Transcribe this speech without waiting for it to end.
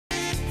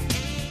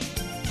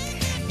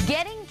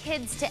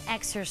kids to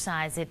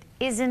exercise, it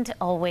isn't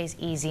always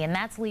easy, and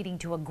that's leading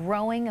to a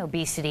growing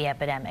obesity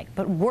epidemic.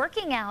 But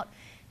working out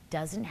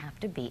doesn't have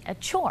to be a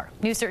chore.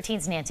 News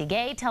 13's Nancy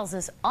Gay tells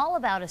us all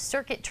about a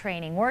circuit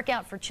training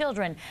workout for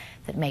children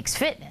that makes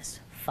fitness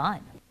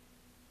fun.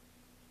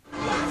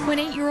 When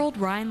 8-year-old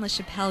Ryan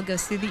LaChapelle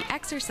goes through the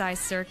exercise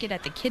circuit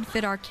at the Kid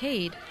Fit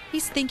Arcade,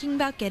 he's thinking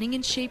about getting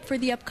in shape for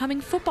the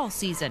upcoming football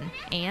season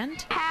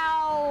and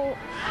how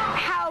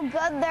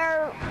good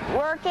they're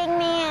working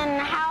me and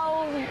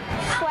how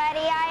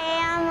sweaty I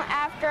am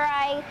after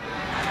I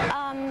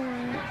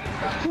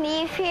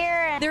leave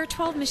here. There are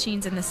 12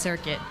 machines in the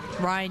circuit.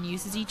 Ryan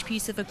uses each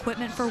piece of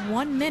equipment for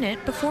 1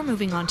 minute before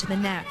moving on to the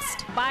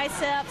next.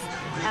 Biceps,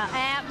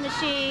 ab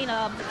machine,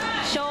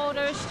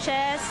 shoulders,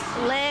 chest,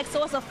 legs,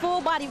 so it's a full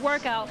body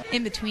workout.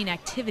 In between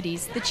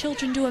activities, the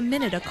children do a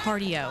minute of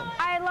cardio.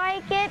 I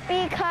like it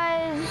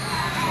because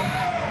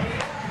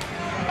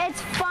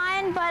it's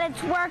fun, but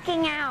it's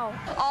working out.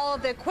 All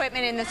of the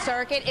equipment in the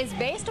circuit is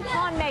based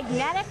upon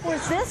magnetic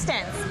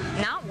resistance,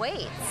 not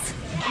weights.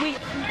 It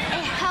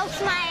helps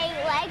my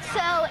legs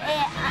so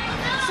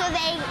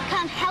they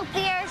become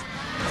healthier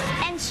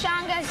and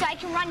stronger so I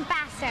can run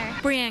faster.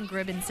 Brianne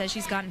Gribben says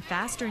she's gotten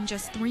faster in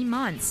just 3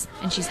 months,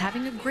 and she's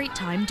having a great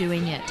time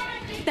doing it.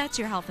 That's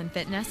your health and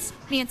fitness.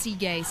 Nancy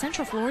Gay,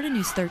 Central Florida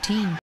News 13.